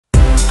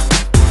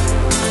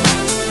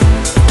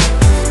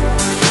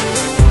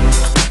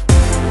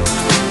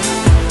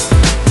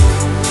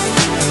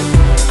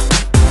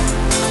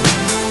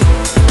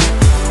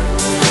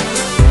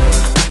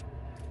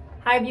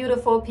Hi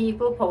beautiful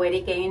people,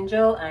 Poetic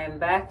Angel. I'm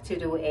back to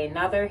do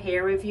another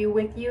hair review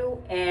with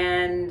you,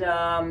 and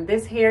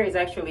this hair is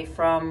actually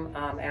from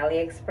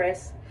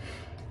AliExpress.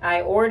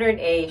 I ordered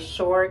a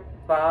short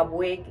bob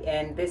wig,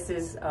 and this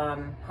is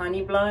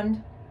honey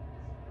blonde,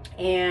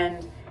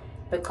 and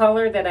the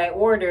color that I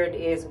ordered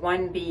is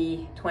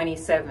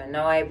 1B27.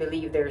 Now I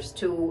believe there's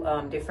two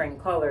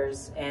different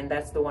colors, and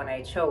that's the one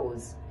I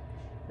chose.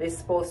 This is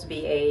supposed to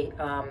be a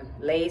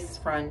lace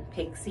front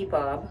pixie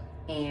bob,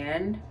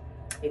 and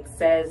it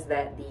says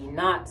that the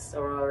knots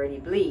are already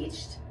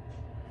bleached.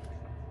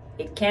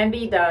 It can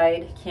be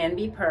dyed, can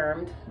be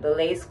permed. The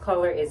lace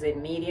color is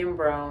in medium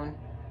brown.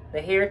 The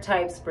hair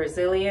type's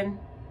Brazilian,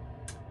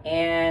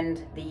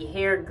 and the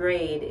hair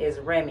grade is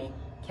Remy.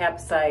 Cap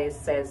size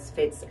says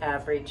fits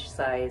average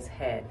size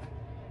head.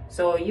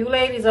 So you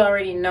ladies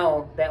already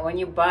know that when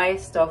you buy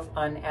stuff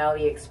on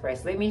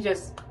AliExpress, let me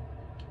just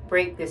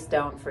break this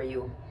down for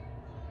you.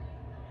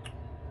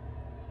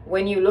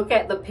 When you look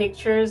at the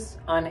pictures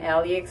on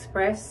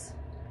AliExpress,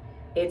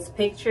 it's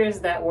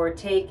pictures that were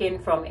taken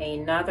from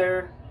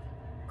another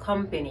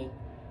company,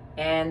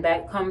 and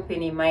that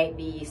company might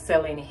be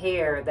selling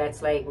hair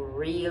that's like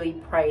really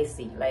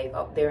pricey, like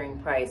up there in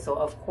price. So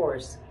of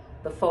course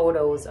the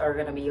photos are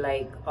gonna be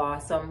like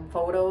awesome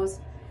photos.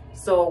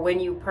 So when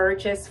you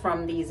purchase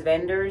from these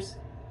vendors,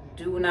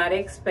 do not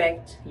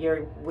expect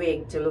your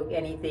wig to look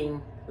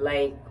anything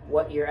like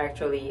what you're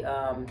actually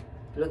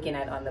looking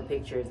at on the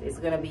pictures. It's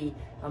gonna be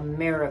a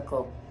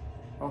miracle,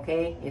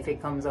 okay, if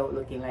it comes out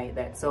looking like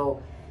that.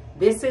 So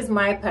this is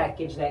my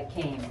package that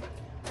came.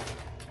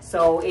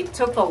 So it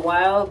took a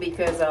while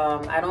because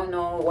I don't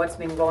know what's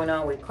been going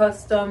on with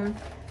custom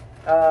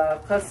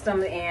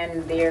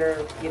and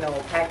their, you know,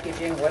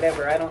 packaging,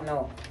 whatever, I don't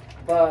know.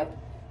 But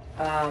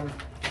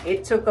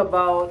it took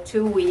about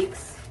 2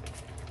 weeks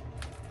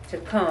to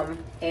come,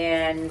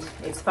 and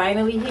it's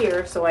finally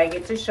here, so I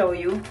get to show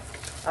you.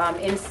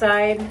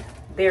 Inside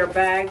their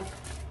bag,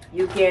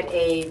 you get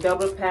a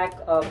double pack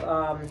of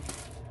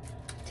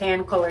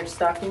tan colored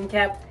stocking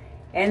cap,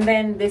 and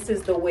then this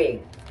is the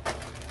wig.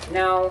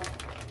 Now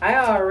I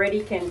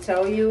already can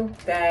tell you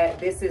that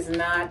this is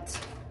not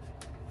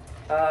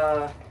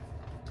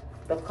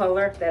the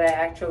color that I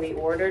actually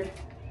ordered.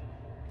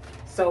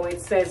 So it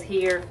says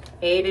here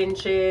 8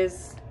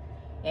 inches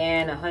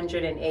and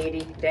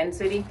 180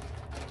 density,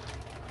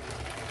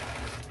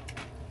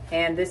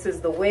 and this is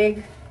the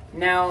wig.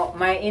 Now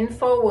my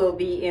info will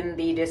be in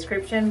the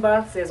description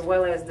box, as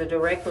well as the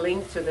direct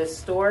link to the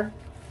store.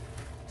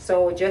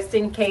 So just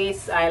in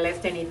case I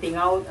left anything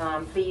out,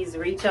 please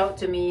reach out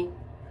to me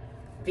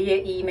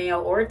via email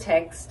or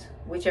text,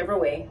 whichever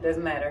way,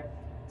 doesn't matter.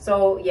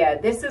 So yeah,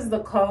 this is the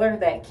color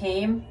that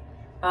came.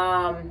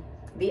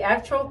 The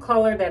actual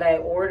color that I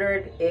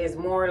ordered is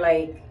more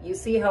like, you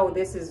see how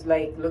this is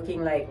like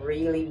looking like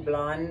really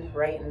blonde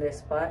right in this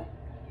spot?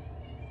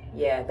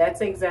 Yeah,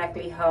 that's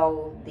exactly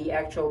how the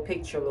actual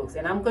picture looks,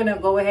 and I'm gonna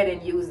go ahead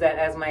and use that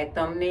as my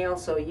thumbnail,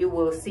 so you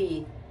will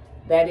see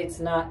that it's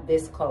not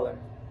this color.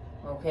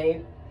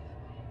 Okay,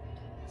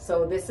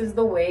 so this is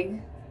the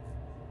wig.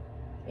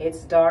 It's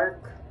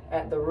dark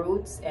at the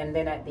roots, and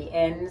then at the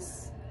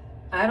ends,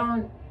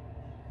 I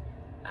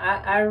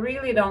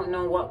really don't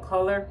know what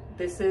color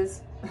this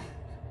is.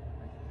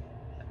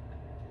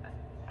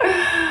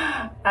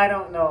 I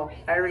don't know,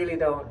 I really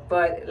don't.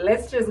 But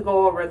let's just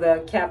go over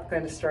the cap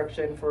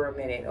construction for a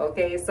minute.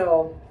 Okay,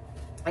 so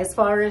as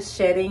far as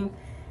shedding,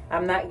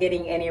 I'm not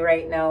getting any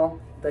right now.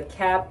 The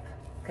cap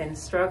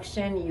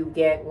construction, you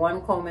get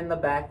 1 comb in the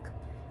back,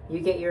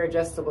 you get your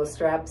adjustable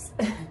straps,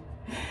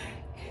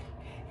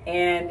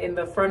 and in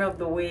the front of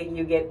the wig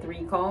you get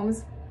 3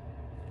 combs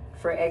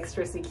for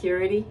extra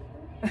security.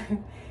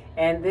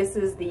 And this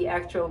is the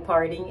actual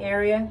parting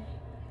area,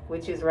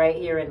 which is right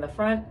here in the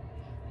front.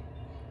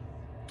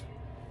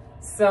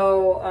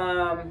 So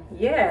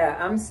yeah,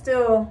 I'm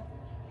still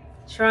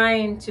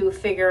trying to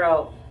figure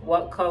out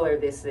what color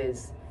this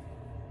is.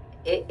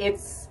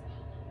 It's,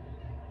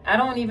 I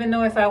don't even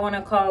know if I want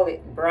to call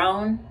it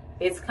brown.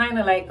 It's kind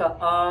of like a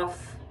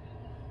off,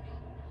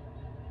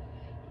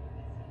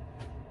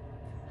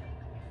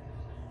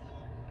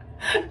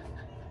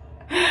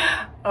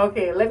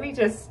 okay, let me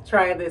just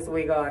try this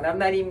wig on. I'm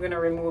not even going to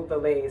remove the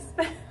lace.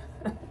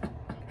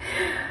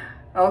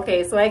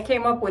 Okay, so I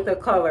came up with a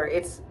color.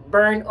 It's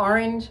burnt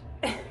orange.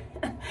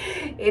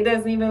 It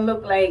doesn't even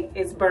look like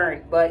it's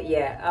burnt, but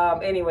yeah.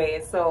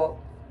 Anyway, so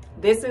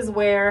this is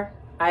where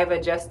I've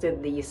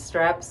adjusted these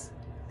straps.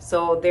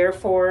 So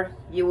therefore,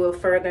 you will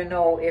further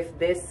know if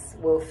this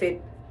will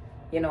fit,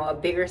 you know, a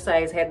bigger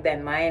size head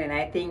than mine. And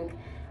I think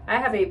I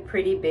have a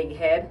pretty big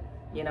head,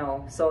 you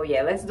know. So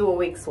yeah, let's do a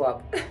wig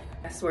swap.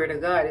 I swear to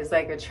God, it's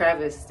like a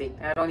travesty.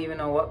 I don't even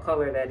know what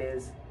color that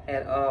is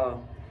at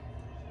all.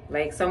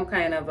 Like some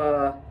kind of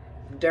a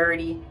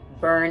dirty,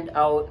 burned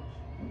out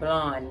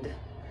blonde.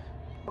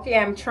 Okay,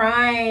 I'm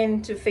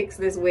trying to fix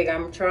this wig.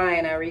 I'm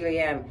trying, I really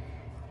am.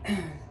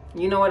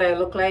 You know what I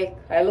look like?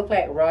 I look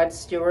like Rod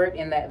Stewart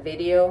in that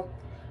video,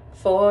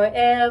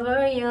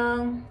 Forever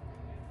Young.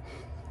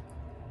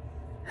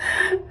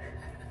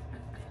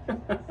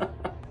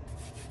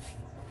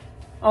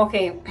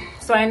 Okay,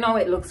 so I know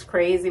it looks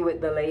crazy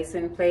with the lace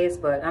in place,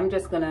 but I'm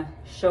just gonna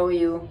show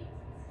you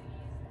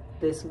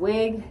this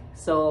wig.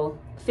 So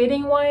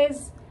fitting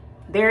wise,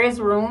 there is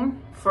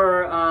room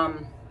for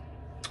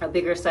a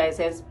bigger size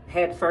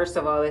head. First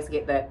of all, let's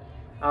get that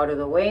out of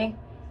the way.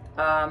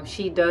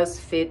 She does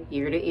fit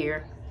ear to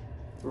ear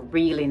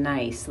really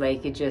nice,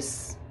 like it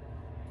just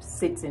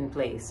sits in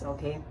place.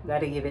 Okay,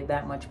 gotta give it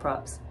that much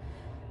props.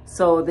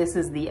 So this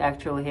is the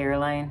actual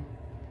hairline.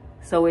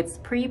 So it's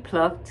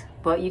pre-plucked,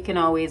 but you can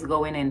always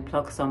go in and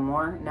pluck some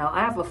more. Now I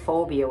have a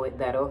phobia with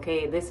that.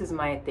 Okay, this is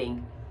my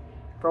thing.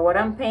 For what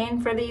I'm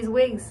paying for these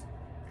wigs,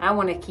 I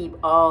want to keep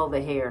all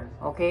the hair.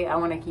 Okay, I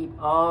want to keep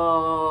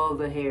all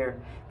the hair,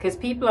 because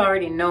people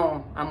already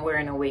know I'm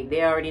wearing a wig.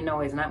 They already know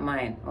it's not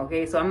mine.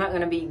 Okay, so I'm not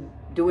going to be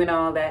doing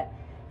all that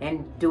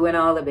and doing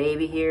all the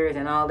baby hairs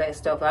and all that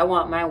stuff. I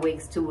want my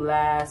wigs to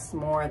last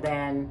more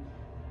than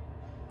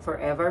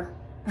forever.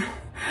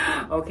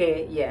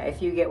 Okay, yeah,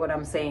 if you get what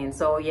I'm saying.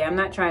 So yeah, I'm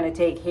not trying to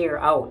take hair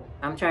out.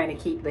 I'm trying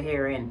to keep the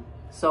hair in.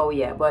 So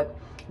yeah, but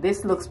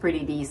this looks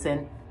pretty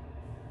decent.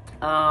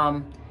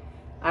 I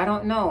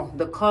don't know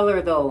the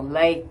color though,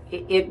 like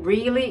it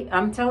really,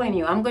 I'm telling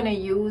you, I'm gonna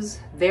use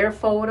their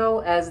photo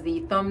as the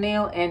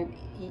thumbnail, and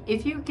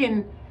if you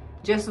can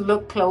just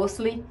look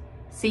closely,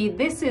 see,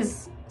 this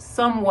is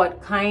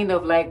somewhat kind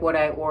of like what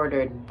I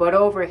ordered, but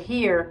over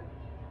here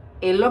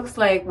it looks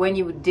like when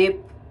you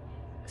dip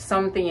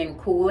something in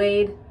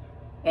Kool-Aid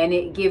and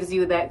it gives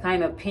you that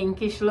kind of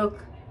pinkish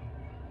look.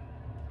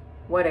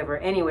 Whatever,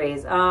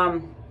 anyways,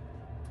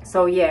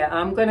 so yeah,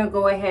 I'm gonna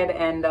go ahead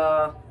and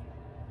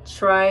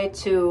try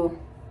to,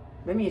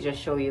 let me just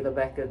show you the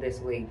back of this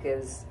wig,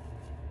 because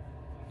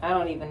I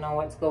don't even know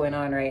what's going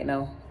on right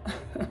now.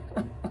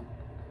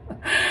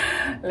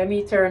 Let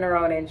me turn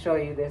around and show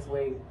you this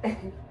wig.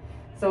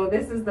 So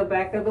this is the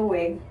back of the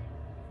wig.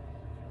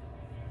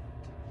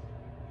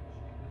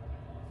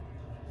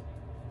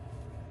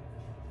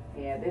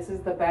 Yeah, this is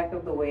the back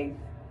of the wig.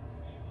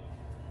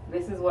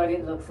 This is what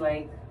it looks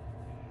like.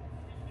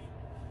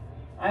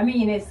 I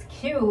mean, it's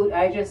cute.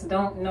 I just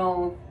don't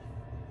know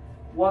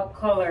what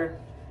color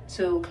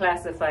to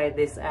classify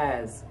this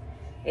as.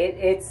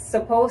 It's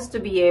supposed to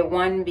be a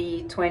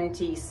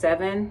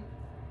 1B27.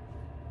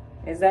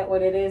 Is that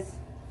what it is?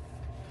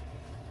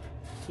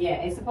 Yeah,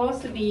 it's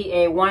supposed to be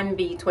a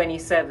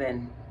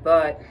 1B27,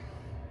 but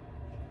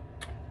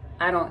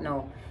I don't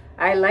know.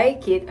 I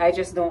like it, I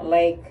just don't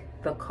like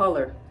the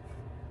color.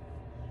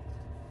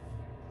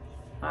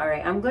 All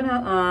right, I'm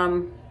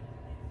gonna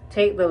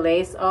take the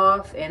lace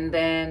off, and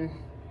then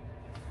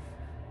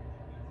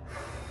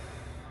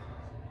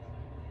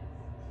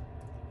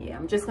yeah,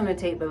 I'm just gonna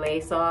take the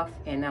lace off,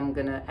 and I'm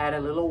gonna add a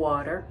little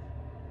water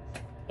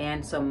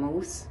and some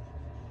mousse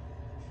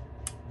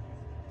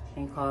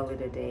and call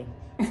it a day.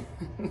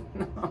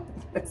 No, I'm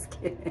just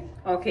kidding.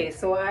 Okay,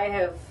 so I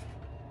have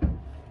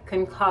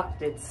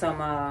concocted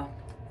some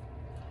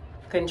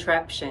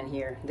contraption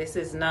here. This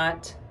is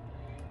not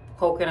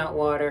coconut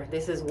water.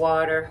 This is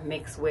water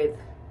mixed with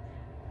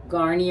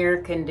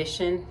Garnier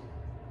condition,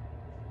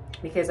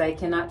 because I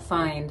cannot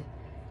find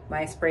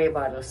my spray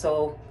bottle.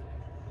 So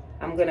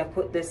I'm gonna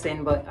put this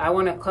in, but I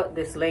want to cut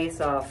this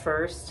lace off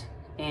first,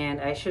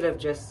 and I should have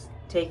just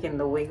taken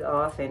the wig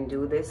off and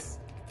do this,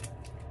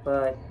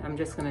 but I'm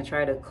just gonna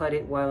try to cut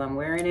it while I'm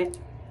wearing it.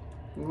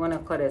 You want to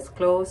cut as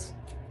close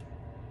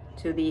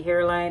to the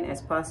hairline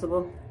as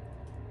possible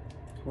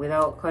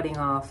without cutting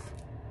off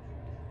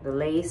the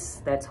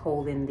lace that's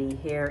holding the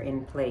hair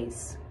in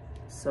place.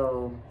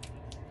 So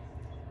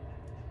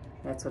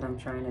that's what I'm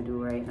trying to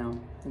do right now.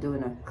 I'm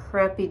doing a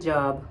crappy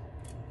job,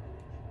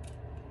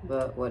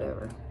 but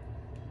whatever.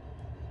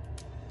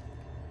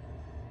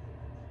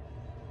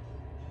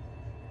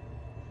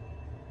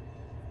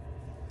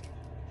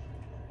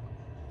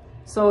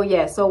 So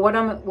yeah, so what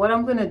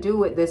I'm gonna do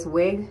with this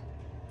wig,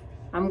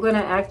 I'm gonna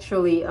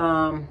actually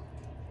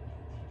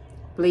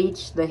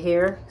bleach the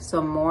hair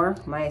some more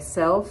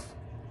myself.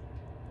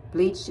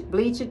 Bleach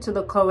it to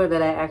the color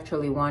that I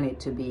actually want it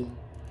to be.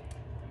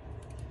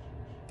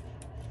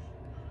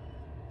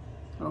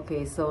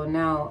 Okay, so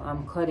now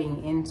I'm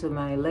cutting into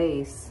my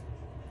lace,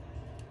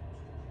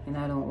 and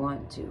I don't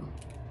want to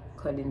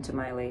cut into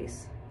my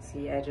lace.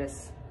 See, I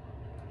just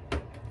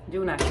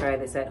do not try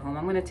this at home.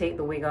 I'm gonna take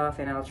the wig off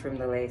and I'll trim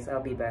the lace.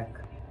 I'll be back.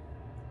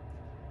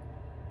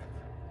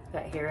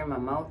 Got hair in my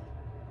mouth.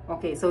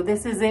 Okay, so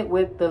this is it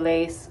with the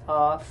lace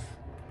off.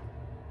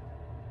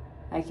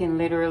 I can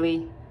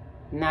literally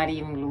not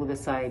even glue the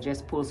side,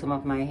 just pull some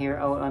of my hair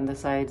out on the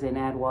sides and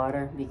add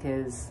water,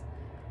 because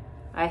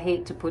I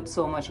hate to put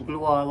so much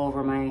glue all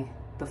over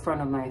the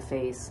front of my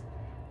face.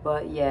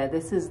 But yeah,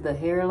 this is the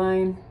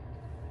hairline.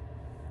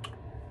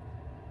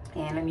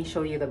 And let me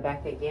show you the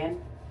back again.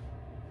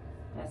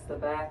 That's the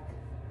back.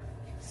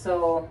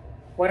 So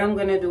what I'm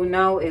gonna do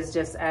now is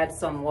just add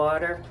some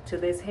water to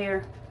this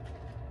hair.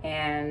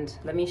 And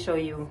let me show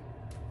you,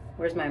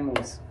 where's my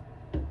mousse?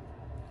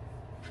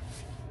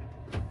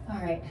 All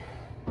right,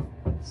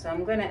 so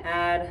I'm gonna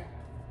add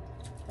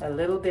a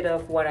little bit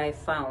of what I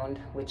found,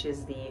 which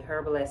is the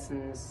Herbal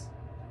Essence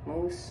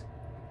mousse.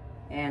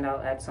 and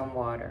I'll add some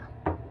water.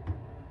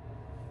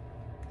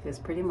 Because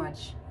pretty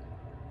much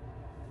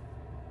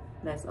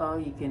that's all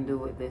you can do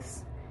with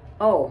this.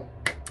 Oh,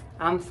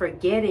 I'm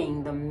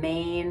forgetting the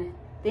main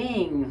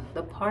thing,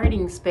 the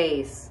parting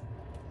space.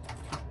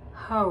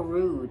 How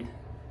rude.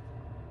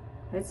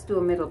 Let's do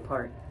a middle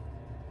part,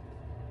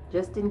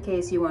 just in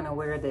case you want to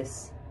wear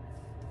this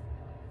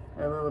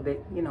a little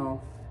bit, you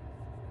know.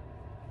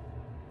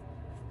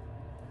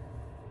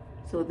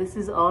 So this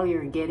is all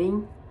you're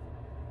getting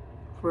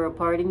for a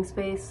parting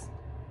space,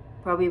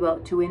 probably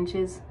about 2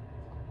 inches.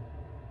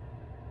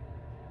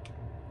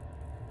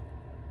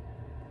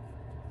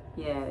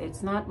 Yeah,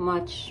 it's not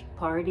much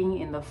parting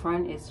in the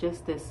front, it's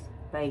just this,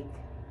 like,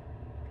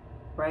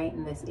 right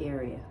in this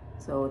area.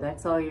 So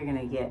that's all you're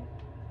gonna get.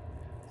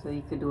 So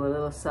you could do a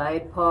little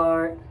side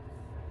part,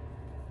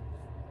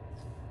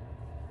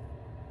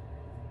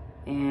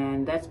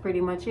 and that's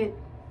pretty much it.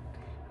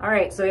 All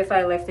right, so if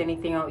I left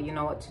anything out, you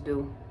know what to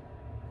do.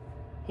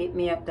 Hit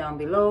me up down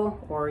below,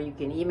 or you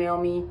can email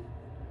me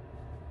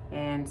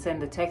and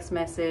send a text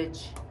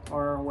message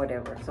or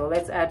whatever. So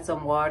let's add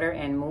some water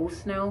and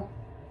mousse now.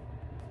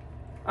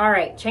 All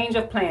right, change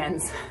of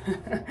plans.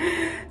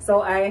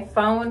 So I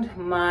found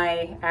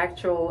my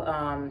actual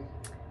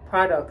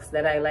products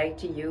that I like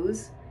to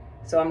use.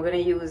 So I'm gonna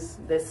use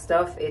this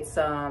stuff. It's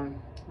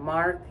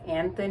Marc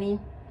Anthony,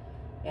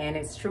 and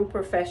it's True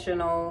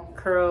Professional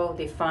Curl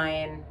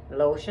Define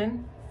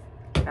Lotion.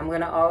 I'm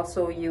gonna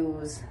also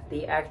use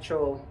the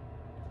actual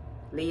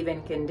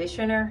leave-in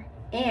conditioner,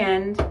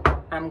 and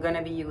I'm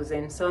gonna be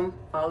using some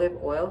olive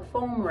oil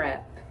foam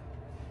wrap.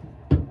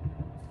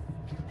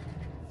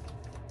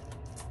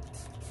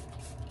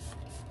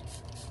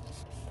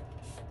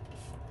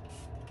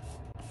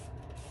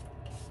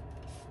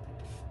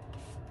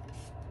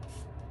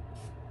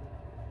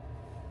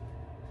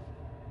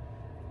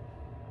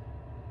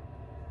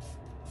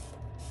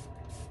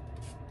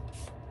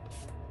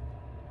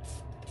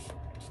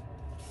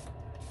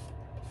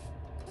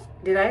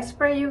 Did I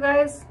spray you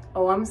guys?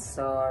 Oh, I'm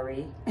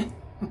sorry.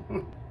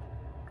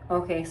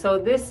 Okay, so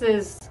this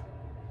is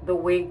the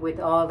wig with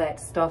all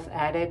that stuff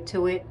added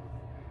to it.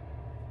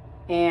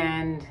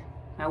 And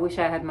I wish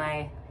I had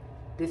my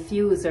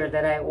diffuser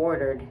that I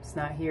ordered. It's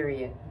not here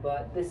yet,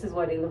 but this is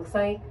what it looks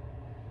like.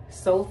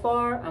 So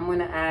far, I'm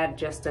gonna add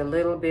just a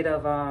little bit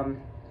of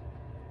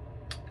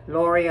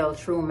L'Oreal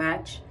True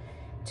Match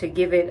to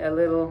give it a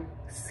little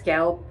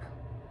scalp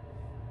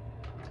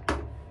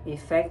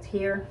effect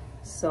here.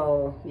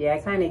 So yeah, I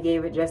kind of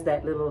gave it just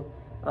that little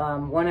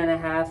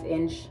 1.5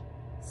 inch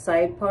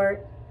side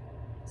part.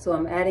 So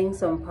I'm adding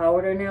some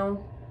powder now.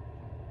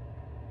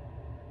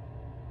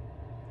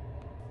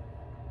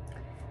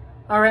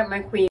 All right,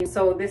 my queen,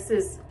 so this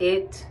is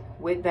it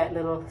with that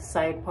little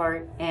side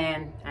part,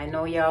 and I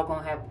know y'all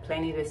gonna have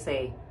plenty to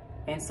say,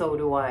 and so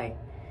do I.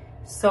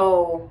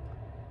 So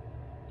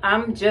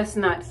I'm just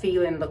not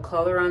feeling the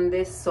color on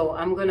this, so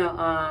I'm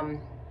gonna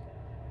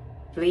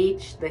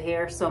bleach the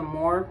hair some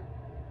more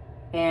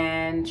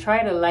and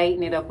try to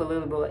lighten it up a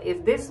little bit.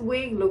 If this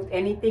wig looked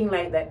anything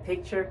like that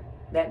picture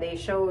that they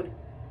showed,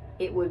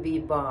 it would be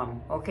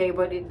bomb, okay?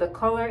 But the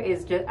color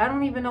is just, I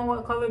don't even know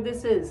what color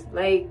this is,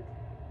 like,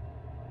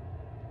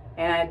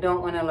 and I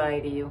don't want to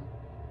lie to you.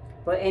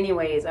 But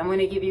anyways, I'm going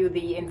to give you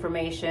the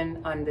information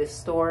on this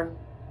store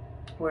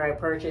where I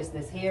purchased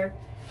this hair.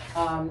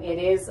 It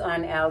is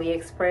on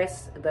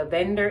AliExpress. The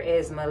vendor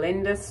is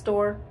Melinda's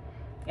store,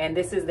 and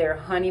this is their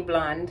honey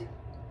blonde.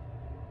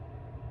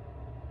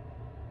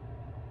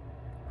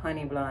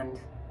 Honey blonde.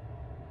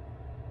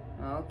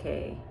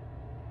 Okay.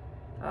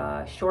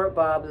 Short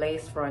bob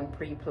lace front,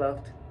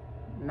 pre-plucked.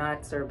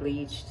 Knots are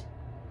bleached.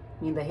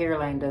 I mean, the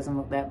hairline doesn't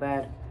look that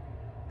bad.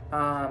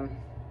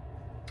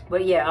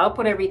 But yeah, I'll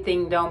put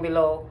everything down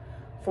below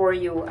for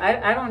you.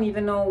 I don't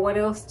even know what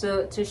else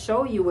to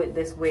show you with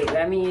this wig.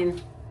 I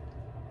mean,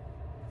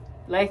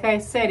 like I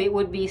said, it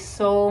would be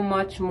so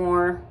much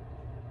more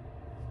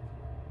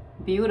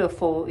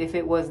beautiful if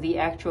it was the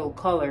actual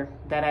color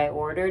that I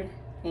ordered.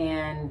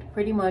 And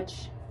pretty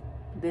much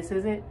this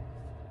is it.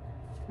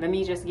 Let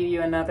me just give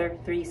you another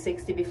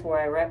 360 before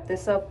I wrap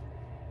this up.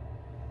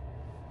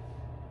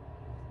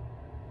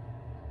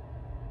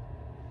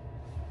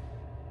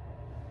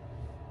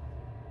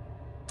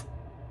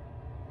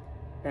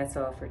 That's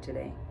all for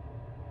today.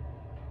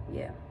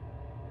 Yeah,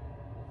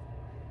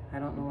 I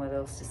don't know what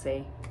else to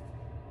say.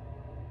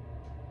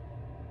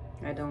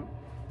 I don't.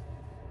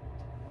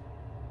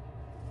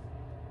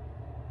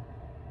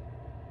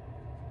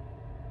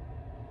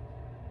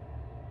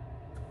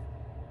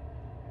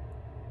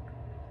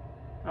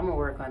 I'm gonna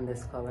work on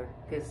this color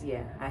because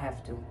yeah, I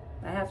have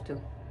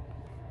to.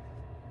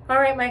 All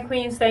right, my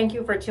queens, thank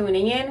you for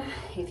tuning in.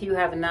 If you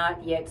have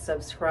not yet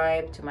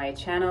subscribed to my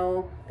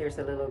channel, there's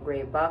a little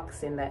gray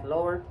box in that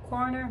lower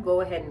corner.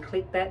 Go ahead and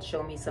click that,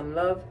 show me some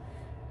love.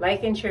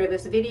 Like and share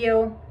this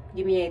video.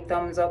 Give me a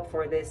thumbs up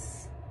for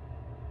this.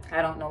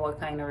 I don't know what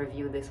kind of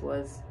review this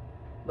was,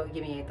 but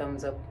give me a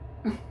thumbs up.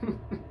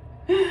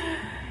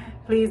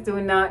 Please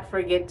do not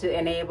forget to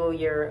enable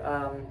your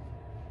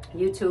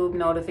YouTube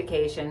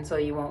notification so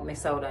you won't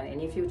miss out on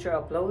any future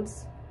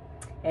uploads.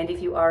 And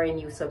if you are a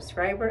new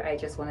subscriber, I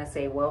just want to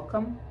say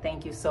welcome.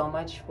 Thank you so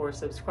much for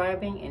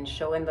subscribing and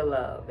showing the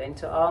love. And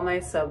to all my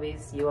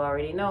subbies, you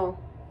already know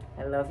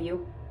I love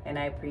you and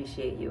I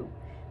appreciate you.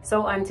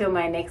 So until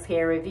my next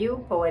hair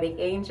review, Poetic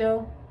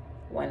Angel,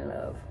 one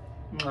love.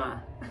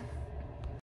 Mwah.